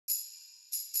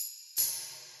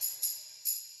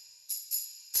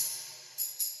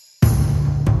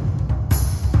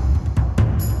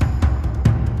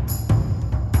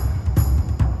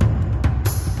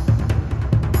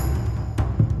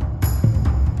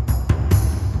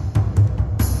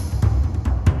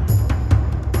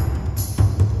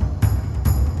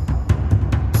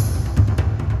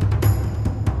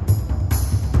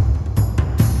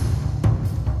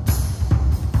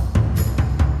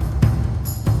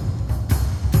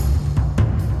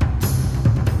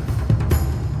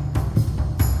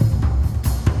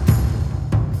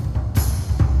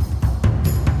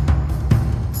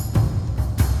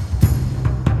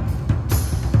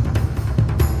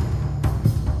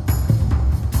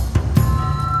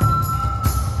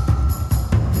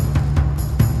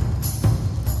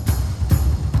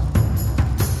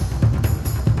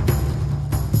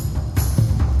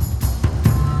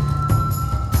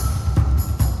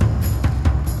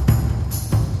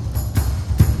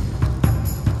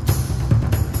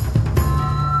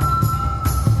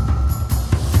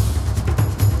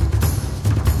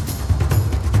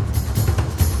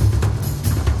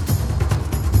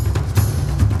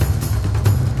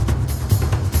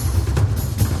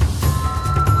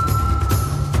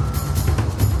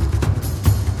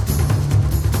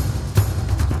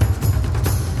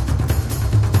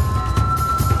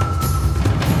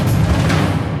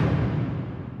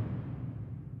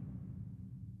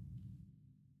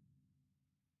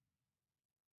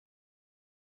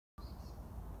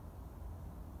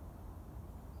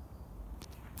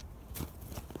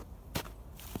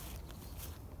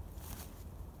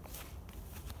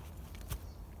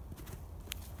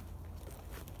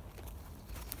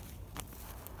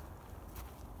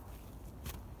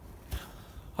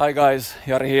Hi guys,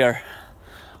 Jari here.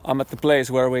 I'm at the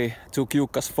place where we took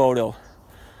Jukka's photo.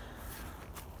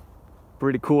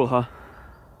 Pretty cool, huh?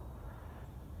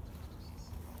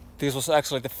 This was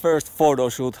actually the first photo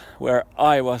shoot where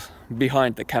I was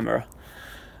behind the camera,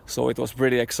 so it was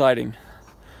pretty exciting.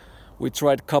 We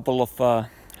tried a couple of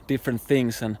different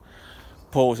things and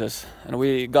poses, and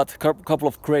we got a couple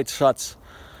of great shots,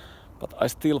 but I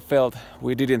still felt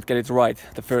we didn't get it right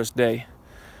the first day.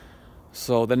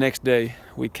 So the next day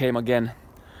we came again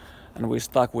and we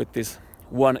stuck with this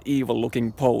one evil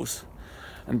looking pose,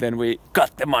 and then we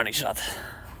got the money shot.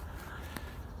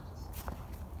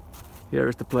 Here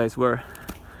is the place where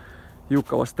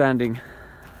Jukka was standing.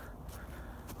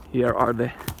 Here are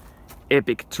the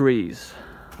epic trees.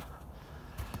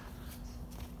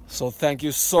 So thank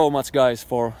you so much guys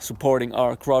for supporting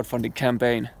our crowdfunding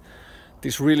campaign.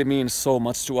 This really means so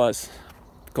much to us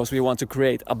because we want to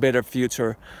create a better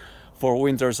future for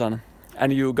Wintersun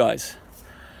and you guys.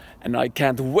 And I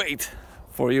can't wait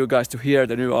for you guys to hear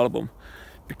the new album,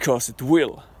 because it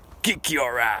will kick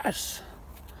your ass.